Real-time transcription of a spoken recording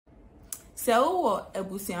Se wo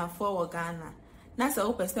ebusianfo wo Ghana na se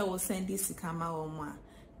wo pese wo send this kama wo mo a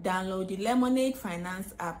download the Lemonade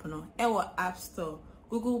Finance app no e App Store,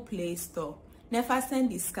 Google Play Store. Never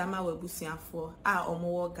send this scammer we busianfo a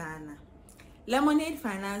omo wo Ghana. Lemonade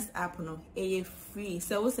Finance app no free.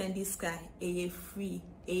 So we send this guy free.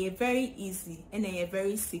 Very easy and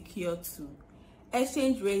very secure too.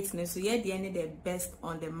 Exchange rates no so the best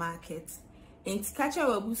on the market. And catch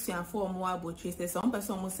our busianfo omo abo trace some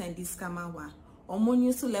person omo send this scammer wa. Omo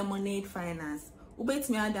use Lemonade Finance. Ubet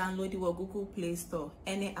me download the Google Play Store,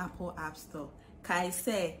 any Apple App Store. Kai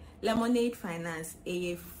say Lemonade Finance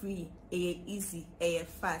free, easy,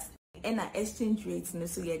 fast, and our exchange rates no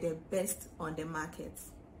so the best on the market.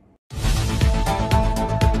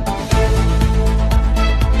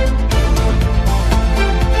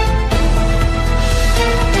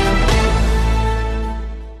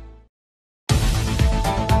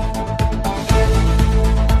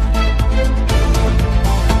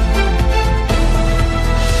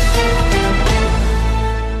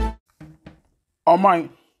 Oh my,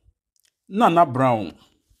 Nana Brown,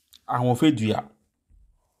 ahofedua.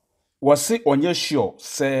 Was say onye sure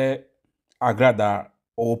say Agradaa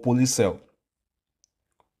or police cell.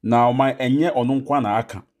 Now my enye onunkwa na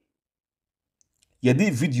aka.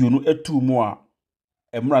 Yedi video no etu mu a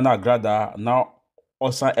emra na Agradaa na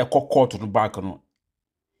osa ekọ court no back no.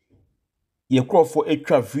 Ye crofo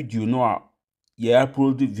etwa video no a ye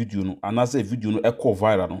upload video no anase video no ekọ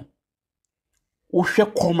viral no. Wo hwe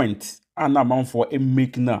comment ana manfo e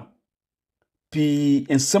make na pi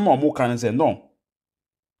ensem omo kan say no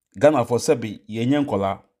Ghana for sebi yenye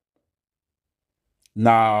nkola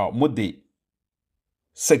na mode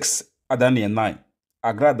 6 adani 9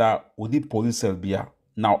 Agradaa odi police cell bia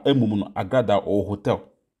now emum no Agradaa or hotel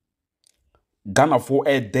Ghana for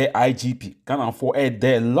there IGP Ghana for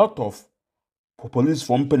there a lot of police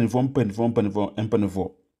from pen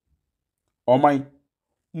oh my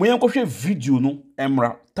Moyen ko video no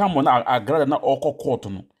emra tam na Agradaa na okọ court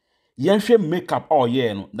no yen hwe makeup all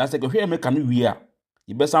ye no na se ko hwe make no wi a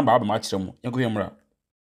ye be san ba ma kire mo yen ko hwe emra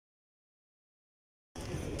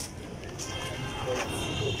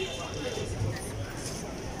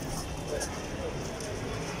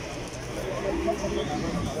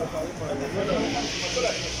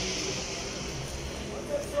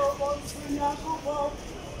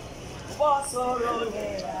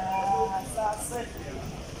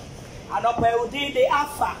I don't pay with the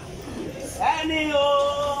alpha. Any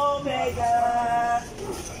omega.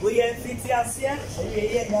 We are 50 years here.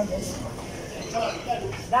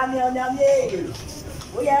 Daniel Yami.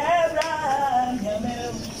 We are Abraham Yami.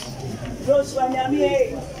 Joshua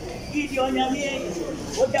Yami. Gideon Yami.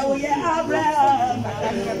 We are Abraham.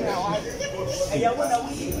 And you want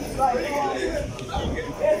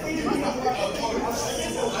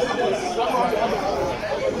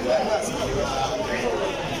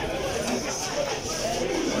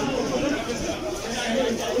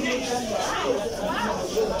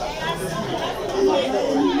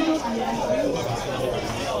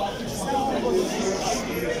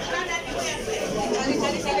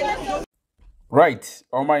right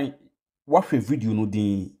oh my what video no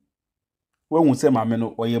din when we say mama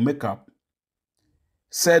no or your makeup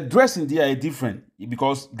say dressing there is different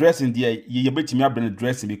because dressing there you betimi abene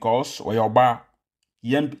dressing because or your bar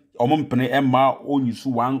yem omompene emma onyusu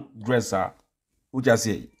one dresser which I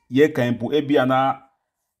say ye kan po ebia na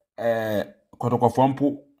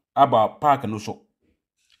kotokofompo aba park no so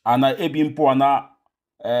ana ebi mpo ana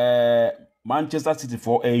Manchester City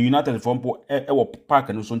for United fompo wo park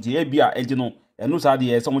no so nti ebia eje no eno sa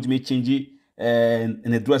de so mo change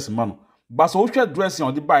in a dress man but so hwe dressing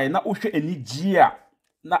on the buy na hwe enigie a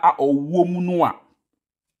na owo mu no a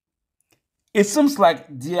it seems like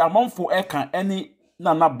the amount for eka any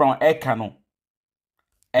Nana Brown eka no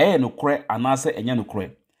no kure anase enye no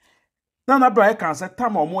kure Nana Brown eka say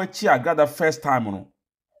time omo achi Agradaa first time no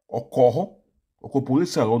okọ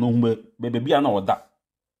police cell no humbe bebia na oda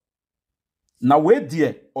na we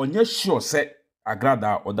die onye sure say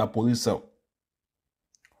Agradaa or the police cell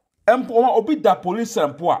empo obi da police cell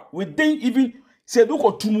empo a we didn't even say do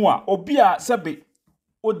ko tumu a obi a sebe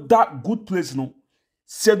o that good place no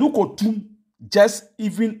say do ko tum just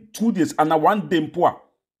even 2 days and 1 day mpo a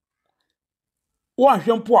o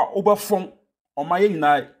ahwempo a obafon omaye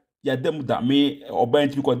nyina ya dem da me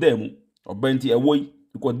obanti ko dem obanti ewoyi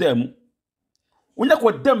ko dem wonya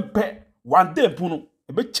ko dem pe 1 day mpo no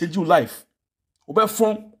e be change your life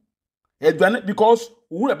obafon edwane because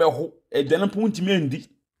wo be ho edwane mpo ntimi andi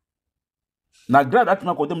na Agradaa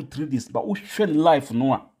atma ko dem 3 days but wo hwe life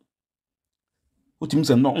no a utimi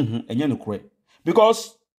se no enye no kure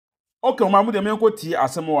because okay mamu de me ko ti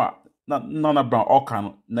asemo a Nana Brown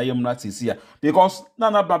oka na yemra tisia because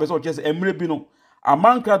Nana Brown be so just emre bi no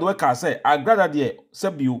amanka do ka say Agradaa de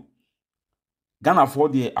sebiu Ghana for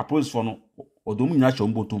the approach for no odomu nya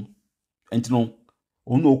chombotom enti no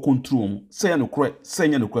ono control mu say no kre say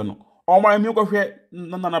nya no kre no o ma mi ko hwe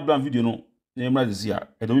Nana Brown video no na yemra tisia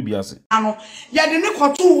edo bi ase ano ya de ne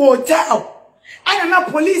koto hotel ana na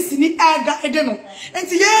police ni aga ede no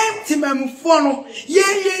enti ye timamfo no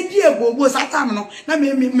ye di egbobo satam no na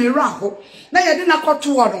me ra ho na ye de na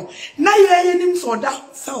koto ho no na ye nim so da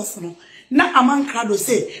cells no na amanka do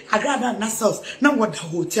say Agradaa na cells na what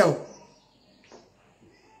hotel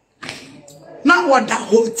na what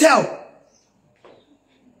hotel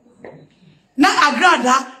na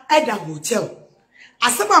Agradaa at the hotel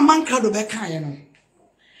asaba amanka do be kan ye no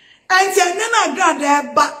enti na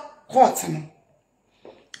Agradaa ba court no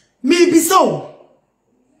maybe so.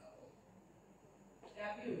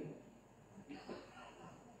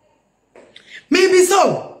 Maybe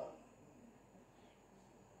so.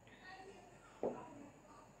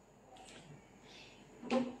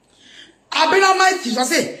 I've been on my teacher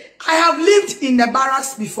say, I have lived in the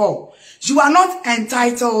barracks before. You are not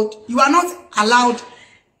entitled, you are not allowed,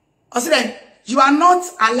 you are not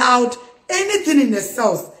allowed anything in the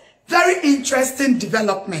cells. Very interesting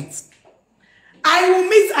development. I will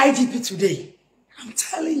meet IGP today. I'm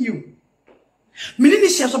telling you.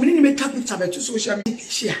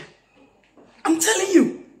 I'm telling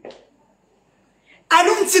you. I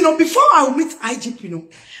don't see no before I will meet IGP, no.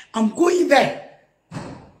 I'm going there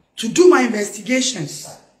to do my investigations.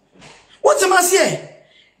 What am I saying?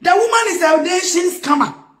 The woman is an audacious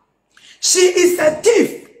scammer. She is a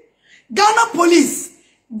thief. Ghana police,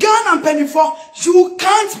 Ghana penny for you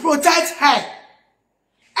can't protect her.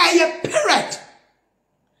 A parent.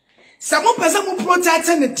 Some person who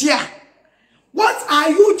protecting the tear. What are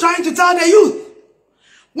you trying to tell the youth?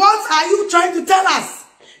 What are you trying to tell us?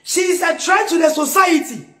 She is a threat to the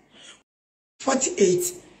society.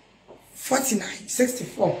 48, 49,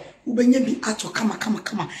 64. Ubenye bi ato kama.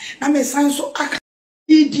 Na me sanso aka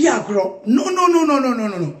idi agro. No.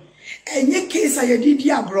 Enye case a yedi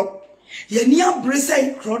agro. Ye ni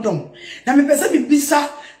abrese ikrodom. Na me pese bi bisa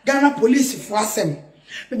Ghana police for asem.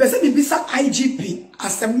 Me pese bi bisa IGP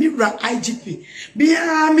asem mi ra IGP.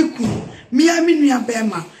 Bia mi ku, mia mi nua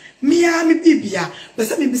bema. Mia mi bibia,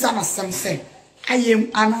 pese mi bisa na semse.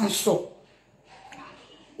 Ayem ananso.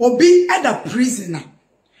 Obi at the prisoner.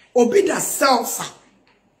 Obi da selsa.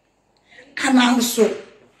 Ananso.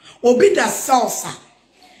 Obi da selsa.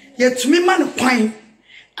 Yet me man kwine.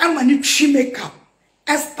 Ama ni twi makeup.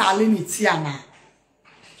 Estalin itiana.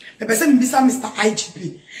 Me pese mi bisa Mr.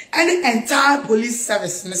 IGP. Any entire police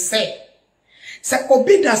service me say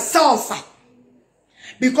Obi da selsa.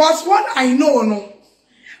 Because what I know no.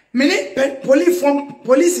 Many police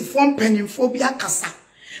form peninphobia kasa.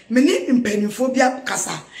 Many peninphobia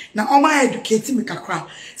kasa. Na oma educate me kakra.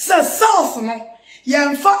 So self no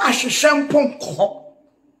yemfa ahwehwem ponko.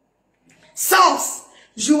 Self,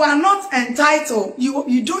 you are not entitled.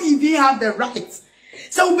 You don't even have the right.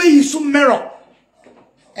 So be you so mirror.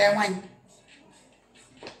 One.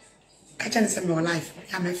 Catch and say my life.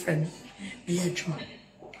 I'm a friend. Be a Jew.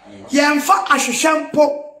 Yemfa ahwehwem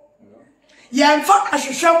ponko. Yemfa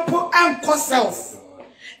ahwehwempo enko cells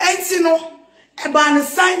enti no eba ne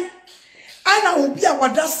sign ana obi a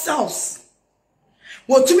wada cells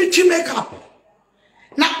what to me makeup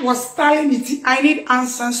na was styling it. I need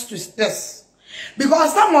answers to this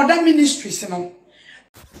because some other ministries, you know.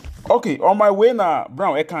 Okay, on my way na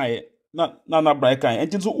Brown ekan na Brown ekan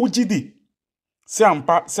enti so ugidi se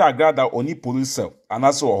ampa se Agradaa oni police cell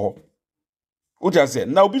anaso ho uja se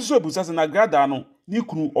na obi so ebusa se na Agradaa no ni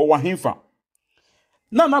kunu owa hemfa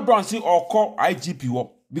Nana Brown see or call IGP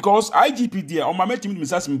wo because IGP there on my meeting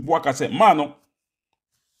with Mr. Mpuaka say man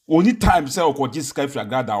only time say or Jessica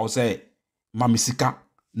Agradaa or say mamisika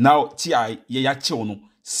now ti ye ya che no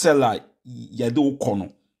sell ye do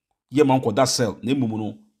kono ye man ko that sell na mumu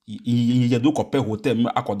no ye do ko pe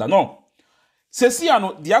hotel akoda no se si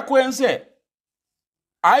ano dia akwen say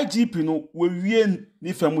IGP no we wie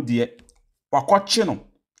ni fam de wakoche no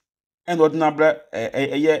and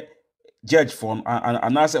ordinary judge for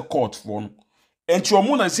and as a court for and your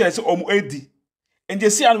moon and says AD and they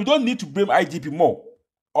say and we don't need to blame IGP more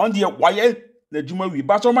on the why the Juma we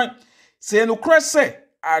but on my say no cross say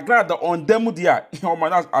Agradaa on them there on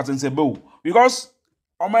my as in say because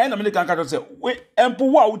on my American country say we empo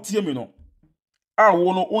wa utie me no I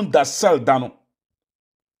won on that cell down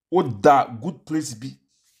o that good place be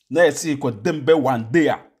na say ko dem be one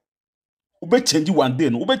day ube change one day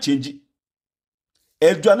no ube change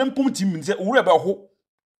eduane mpum tim se ure be ho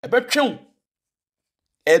ebe twen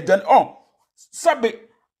Then sabe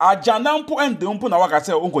ajanampo endempo na waka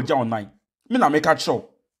say onko ja online. Me na make show.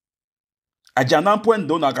 Ajanampo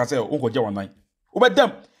endo na waka say onko ja online.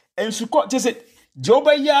 Obedem ensuko tese je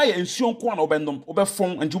obeya ye ensuon ko na obendom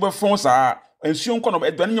obefon enti obefon sa ensuon ko na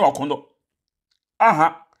edwane nya wakondo.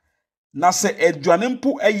 Aha na se edwane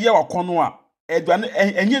mpo eye wakono a edwane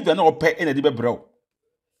enye edwane ope ena de bebrel.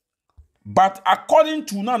 But according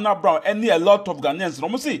to Nana Brown, a lot of Ghanaians,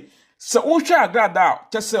 no say, so Osha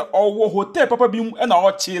Agradaa, just say, oh, hotel, Papa Beam, and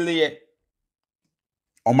our chili,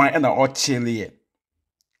 or my and our chili.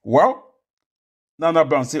 Well, Nana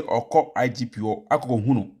Brown say, or call IGPO, Ako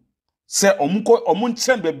Huno. Say, Omunko,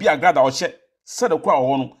 Omunchen, baby Agradaa, or she said a quite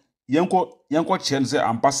one, Yanko Chen say,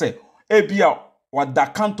 and passe, Ebia, what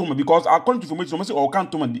that canton, because according to information, or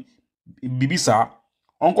canton, Bibisa.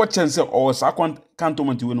 Uncle Chen say or second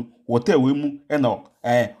cantonment we no hotel we mu e no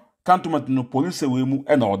cantonment no police we mu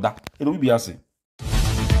e no oda e no bi ase